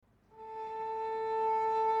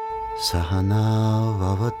Sahana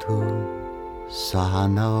vavatu,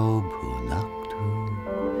 sahano bhunaktu,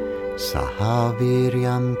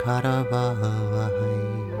 sahaviryam karavavahai,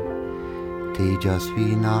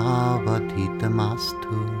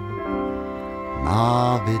 tejasvinavadhitamastu,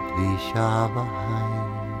 ma vidvishavahai.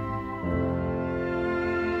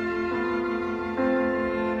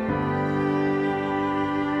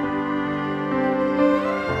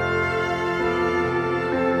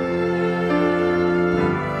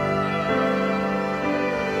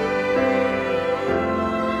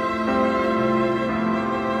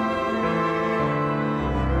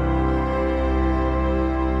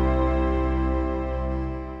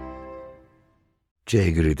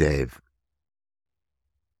 Jai Gurudev.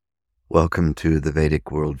 Welcome to the Vedic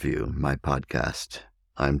Worldview, my podcast.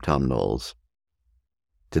 I'm Tom Knowles.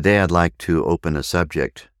 Today I'd like to open a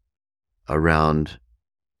subject around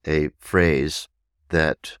a phrase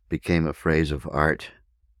that became a phrase of art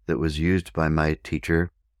that was used by my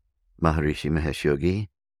teacher, Maharishi Mahesh Yogi,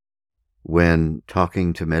 when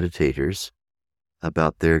talking to meditators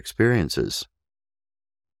about their experiences.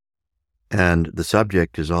 And the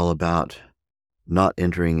subject is all about not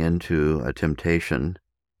entering into a temptation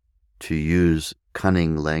to use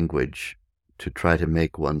cunning language to try to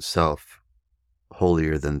make oneself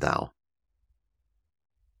holier than thou.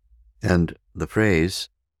 And the phrase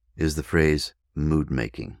is the phrase mood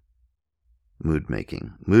making. Mood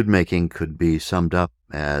making. Mood making could be summed up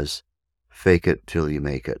as fake it till you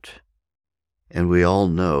make it. And we all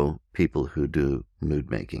know people who do mood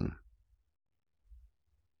making.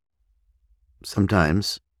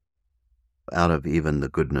 Sometimes, out of even the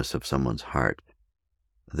goodness of someone's heart,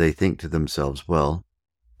 they think to themselves, well,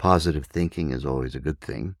 positive thinking is always a good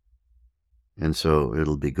thing, and so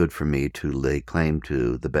it'll be good for me to lay claim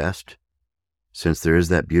to the best, since there is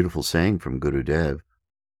that beautiful saying from Gurudev,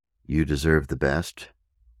 you deserve the best,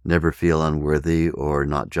 never feel unworthy or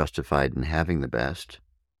not justified in having the best.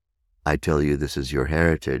 I tell you this is your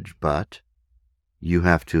heritage, but you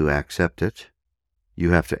have to accept it,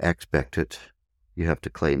 you have to expect it, you have to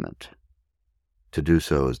claim it. To do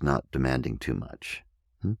so is not demanding too much.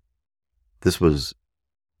 This was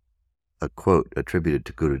a quote attributed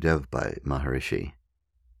to Gurudev by Maharishi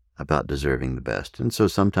about deserving the best. And so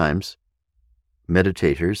sometimes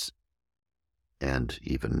meditators, and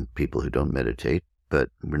even people who don't meditate, but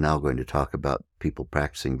we're now going to talk about people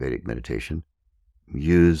practicing Vedic meditation,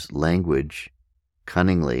 use language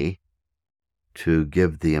cunningly to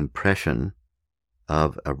give the impression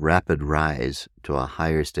of a rapid rise to a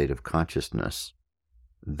higher state of consciousness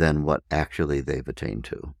than what actually they've attained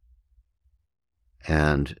to.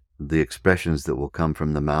 And the expressions that will come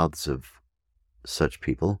from the mouths of such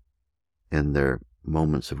people in their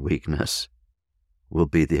moments of weakness will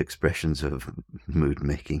be the expressions of mood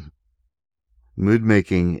making. Mood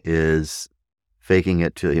making is faking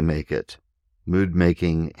it till you make it. Mood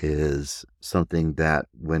making is something that,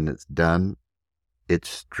 when it's done, it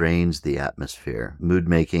strains the atmosphere. Mood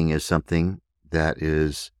making is something that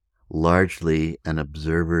is largely an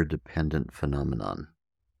observer-dependent phenomenon.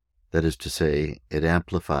 That is to say, it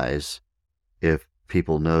amplifies if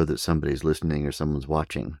people know that somebody's listening or someone's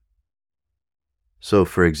watching. So,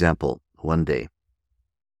 for example, one day,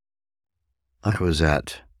 I was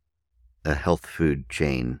at a health food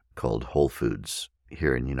chain called Whole Foods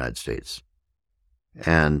here in the United States.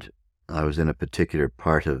 And I was in a particular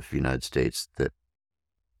part of the United States that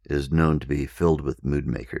is known to be filled with mood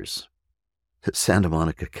makers. It's Santa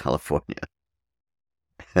Monica, California.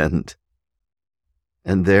 And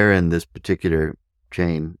there in this particular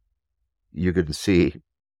chain, you can see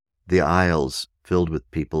the aisles filled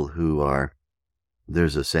with people who are,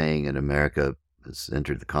 there's a saying in America that's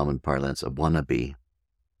entered the common parlance, a wannabe,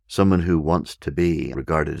 someone who wants to be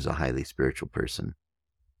regarded as a highly spiritual person.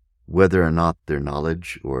 Whether or not their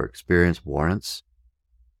knowledge or experience warrants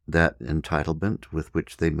that entitlement with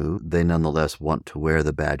which they move, they nonetheless want to wear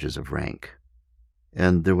the badges of rank.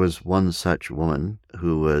 And there was one such woman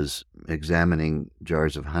who was examining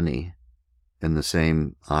jars of honey in the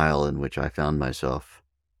same aisle in which I found myself.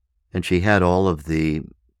 And she had all of the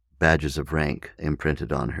badges of rank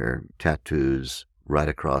imprinted on her, tattoos right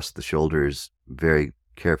across the shoulders, very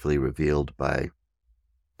carefully revealed by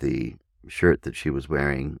the shirt that she was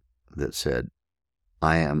wearing that said,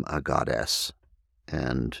 I am a goddess.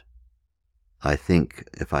 And I think,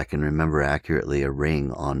 if I can remember accurately, a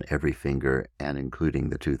ring on every finger and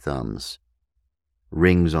including the two thumbs,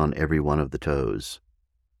 rings on every one of the toes,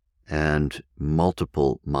 and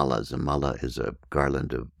multiple malas. A mala is a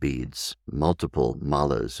garland of beads, multiple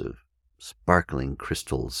malas of sparkling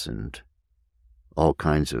crystals and all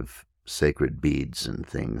kinds of sacred beads and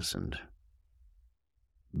things. And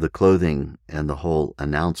the clothing and the whole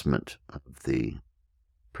announcement of the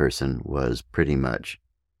person was pretty much,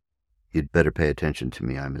 you'd better pay attention to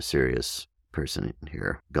me. I'm a serious person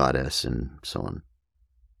here, goddess, and so on.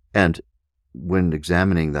 And when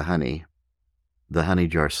examining the honey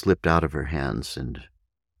jar slipped out of her hands and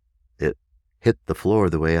it hit the floor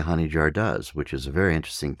the way a honey jar does, which is a very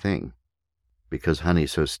interesting thing. Because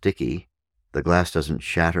honey's so sticky, the glass doesn't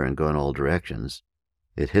shatter and go in all directions.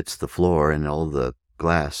 It hits the floor and all the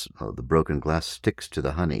glass, the broken glass, sticks to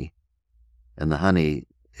the honey. And the honey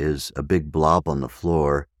is a big blob on the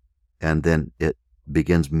floor, and then it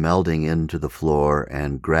begins melding into the floor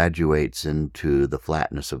and graduates into the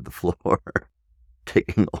flatness of the floor,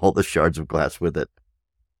 taking all the shards of glass with it.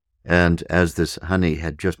 And as this honey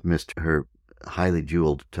had just missed her highly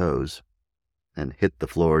jeweled toes and hit the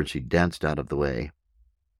floor, and she danced out of the way.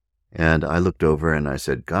 And I looked over and I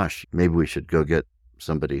said, gosh, maybe we should go get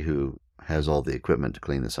somebody who has all the equipment to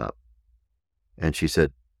clean this up. And she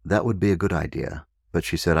said, that would be a good idea. But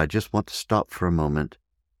she said, I just want to stop for a moment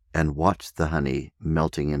and watch the honey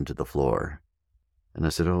melting into the floor. And I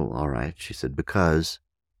said, oh, all right. She said, because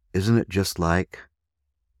isn't it just like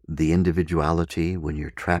the individuality when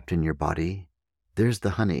you're trapped in your body? There's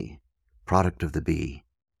the honey, product of the bee,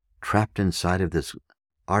 trapped inside of this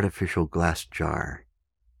artificial glass jar.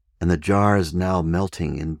 And the jar is now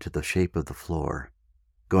melting into the shape of the floor,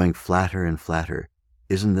 going flatter and flatter.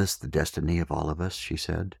 Isn't this the destiny of all of us? She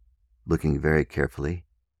said, looking very carefully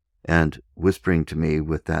and whispering to me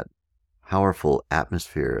with that powerful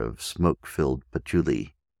atmosphere of smoke-filled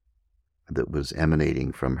patchouli that was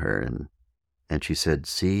emanating from her. And she said,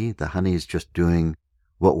 see, the honey is just doing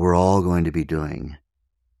what we're all going to be doing.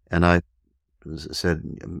 And I said,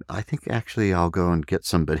 I think actually I'll go and get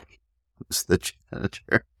somebody who's the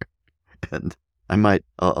janitor. And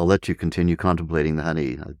I'll let you continue contemplating the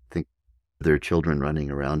honey. I think there are children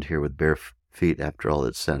running around here with bare feet. After all,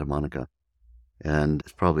 it's Santa Monica. And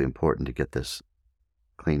it's probably important to get this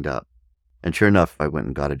cleaned up. And sure enough, I went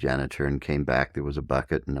and got a janitor and came back. There was a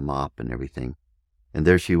bucket and a mop and everything. And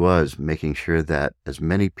there she was, making sure that as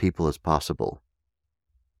many people as possible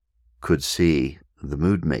could see the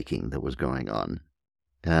mood making that was going on.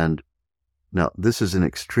 And now, this is an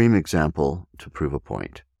extreme example to prove a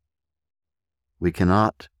point. We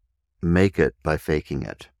cannot make it by faking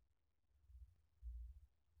it.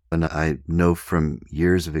 And I know from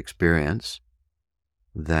years of experience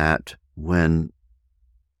that when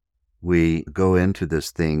we go into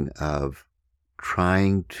this thing of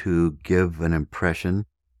trying to give an impression,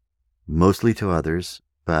 mostly to others,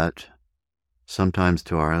 but sometimes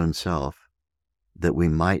to our own self, that we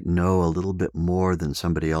might know a little bit more than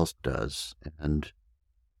somebody else does. And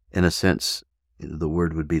in a sense, the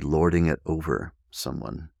word would be lording it over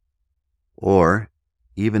someone. Or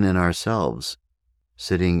even in ourselves,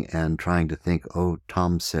 sitting and trying to think, oh,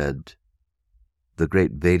 Tom said the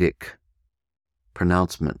great Vedic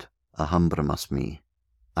pronouncement, Aham Brahmasmi,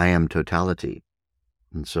 I am totality.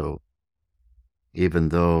 And so even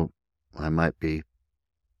though I might be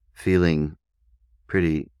feeling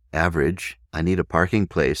pretty average, I need a parking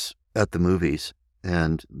place at the movies,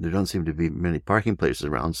 and there don't seem to be many parking places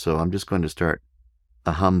around, so I'm just going to start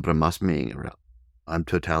Aham Brahmasmi around. I'm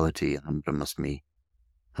totality, Aham Brahmasmi.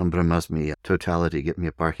 Aham Brahmasmi, totality, get me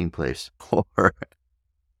a parking place. Or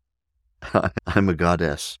I'm a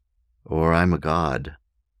goddess, or I'm a god,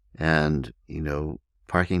 and,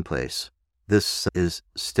 parking place. This is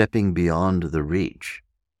stepping beyond the reach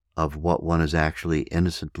of what one is actually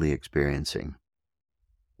innocently experiencing.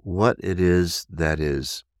 What it is that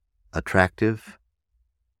is attractive,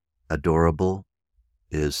 adorable,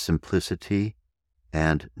 is simplicity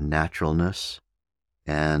and naturalness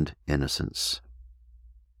and innocence.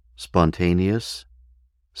 Spontaneous,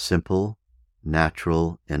 simple,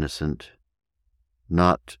 natural, innocent,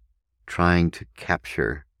 not trying to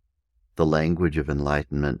capture the language of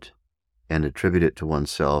enlightenment and attribute it to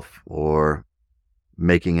oneself, or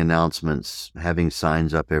making announcements, having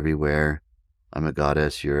signs up everywhere. I'm a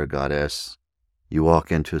goddess, you're a goddess. You walk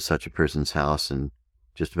into such a person's house and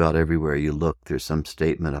just about everywhere you look, there's some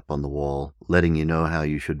statement up on the wall letting you know how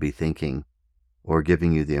you should be thinking, or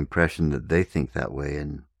giving you the impression that they think that way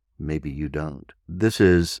and maybe you don't. This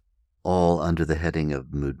is all under the heading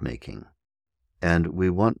of mood making. And we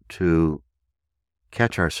want to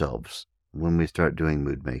catch ourselves when we start doing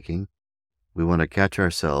mood making. We want to catch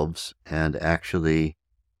ourselves and actually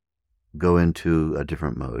go into a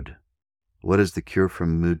different mode. What is the cure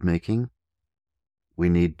from mood making? We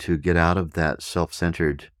need to get out of that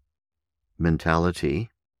self-centered mentality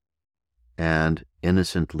and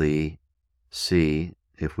innocently see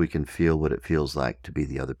if we can feel what it feels like to be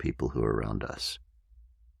the other people who are around us.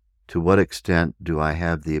 To what extent do I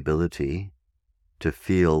have the ability to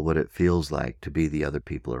feel what it feels like to be the other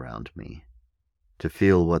people around me, to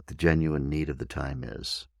feel what the genuine need of the time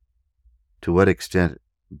is? To what extent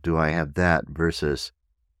do I have that versus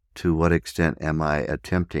to what extent am I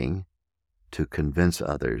attempting to convince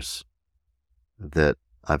others that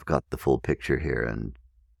I've got the full picture here and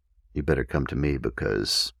you better come to me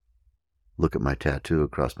because look at my tattoo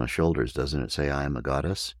across my shoulders. Doesn't it say I am a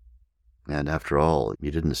goddess? And after all,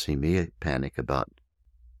 you didn't see me panic about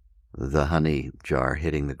the honey jar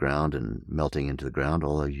hitting the ground and melting into the ground.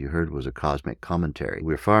 All you heard was a cosmic commentary.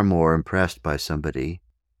 We're far more impressed by somebody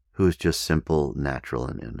who is just simple, natural,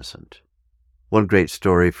 and innocent. One great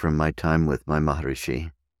story from my time with my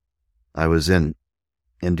Maharishi. I was in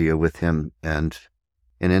India with him, and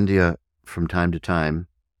in India, from time to time,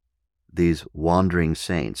 these wandering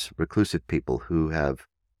saints, reclusive people who have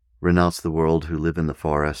renounced the world, who live in the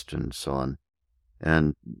forest and so on,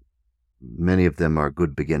 and many of them are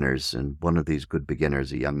good beginners. And one of these good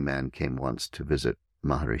beginners, a young man, came once to visit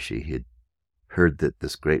Maharishi. He'd heard that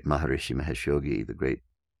this great Maharishi Mahesh Yogi, the great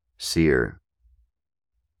seer,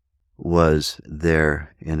 was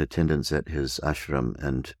there in attendance at his ashram,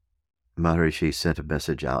 and Maharishi sent a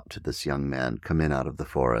message out to this young man, come in out of the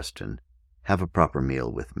forest and have a proper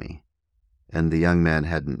meal with me. And the young man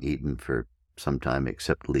hadn't eaten for some time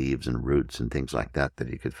except leaves and roots and things like that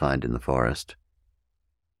he could find in the forest.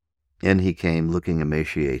 And he came looking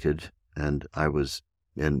emaciated, and I was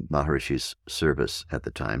in Maharishi's service at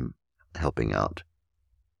the time, helping out.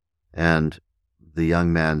 And the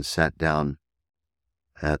young man sat down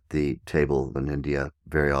at the table. In India,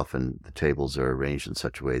 very often the tables are arranged in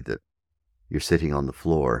such a way that you're sitting on the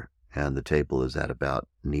floor and the table is at about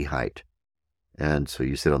knee height. And so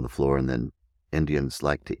you sit on the floor, and then Indians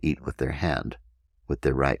like to eat with their hand, with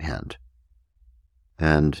their right hand.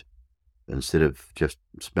 And instead of just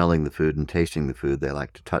smelling the food and tasting the food, they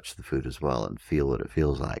like to touch the food as well and feel what it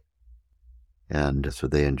feels like. And so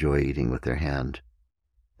they enjoy eating with their hand.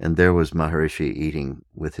 And there was Maharishi eating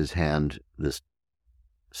with his hand this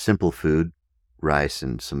simple food, rice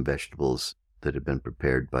and some vegetables that had been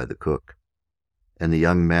prepared by the cook. And the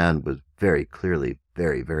young man was very clearly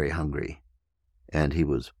very, very hungry, and he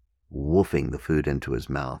was wolfing the food into his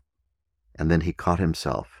mouth. And then he caught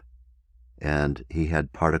himself, and he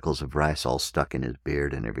had particles of rice all stuck in his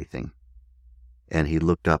beard and everything. And he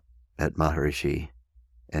looked up at Maharishi,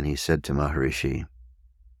 and he said to Maharishi,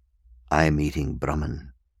 I'm eating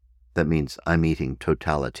Brahman. That means I'm eating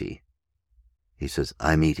totality. He says,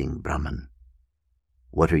 I'm eating Brahman.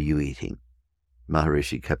 What are you eating?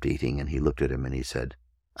 Maharishi kept eating, and he looked at him and he said,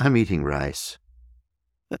 I'm eating rice.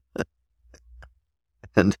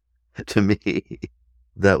 And to me,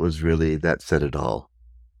 that said it all.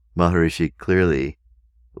 Maharishi clearly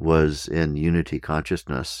was in unity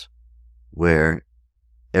consciousness, where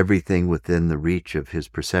everything within the reach of his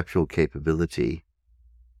perceptual capability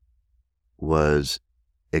was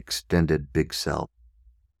extended big self.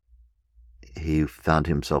 He found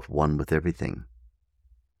himself one with everything.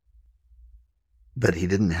 But he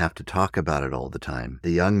didn't have to talk about it all the time.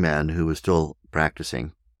 The young man who was still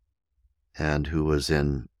practicing and who was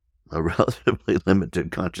in a relatively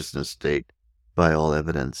limited consciousness state, by all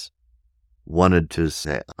evidence, wanted to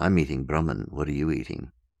say, I'm eating Brahman, what are you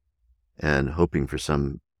eating? And hoping for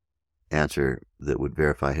some answer that would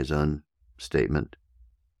verify his own statement,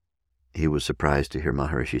 he was surprised to hear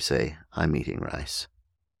Maharishi say, I'm eating rice.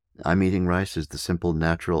 I'm eating rice is the simple,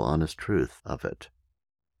 natural, honest truth of it.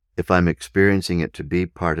 If I'm experiencing it to be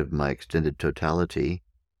part of my extended totality,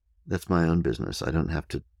 that's my own business. I don't have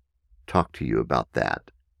to talk to you about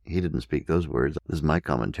that. He didn't speak those words. This is my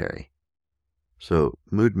commentary. So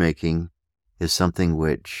mood making is something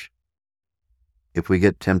which, if we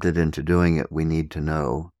get tempted into doing it, we need to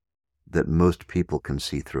know that most people can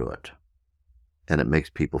see through it. And it makes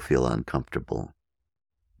people feel uncomfortable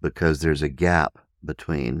because there's a gap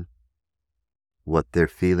between what they're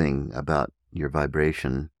feeling about your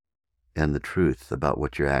vibration and the truth about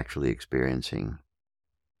what you're actually experiencing.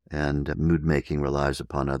 And mood making relies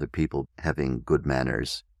upon other people having good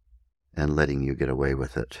manners and letting you get away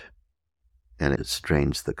with it. And it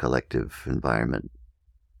strains the collective environment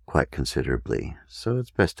quite considerably. So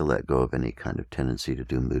it's best to let go of any kind of tendency to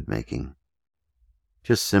do mood making.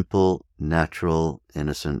 Just simple, natural,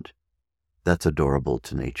 innocent. That's adorable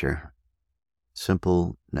to nature.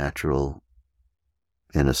 Simple, natural,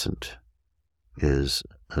 innocent is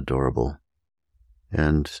adorable.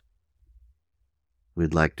 And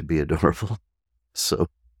we'd like to be adorable. So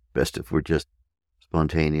best if we're just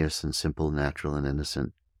spontaneous and simple, natural and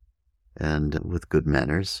innocent, and with good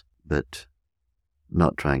manners, but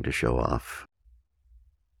not trying to show off.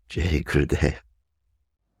 Jai Gurudev.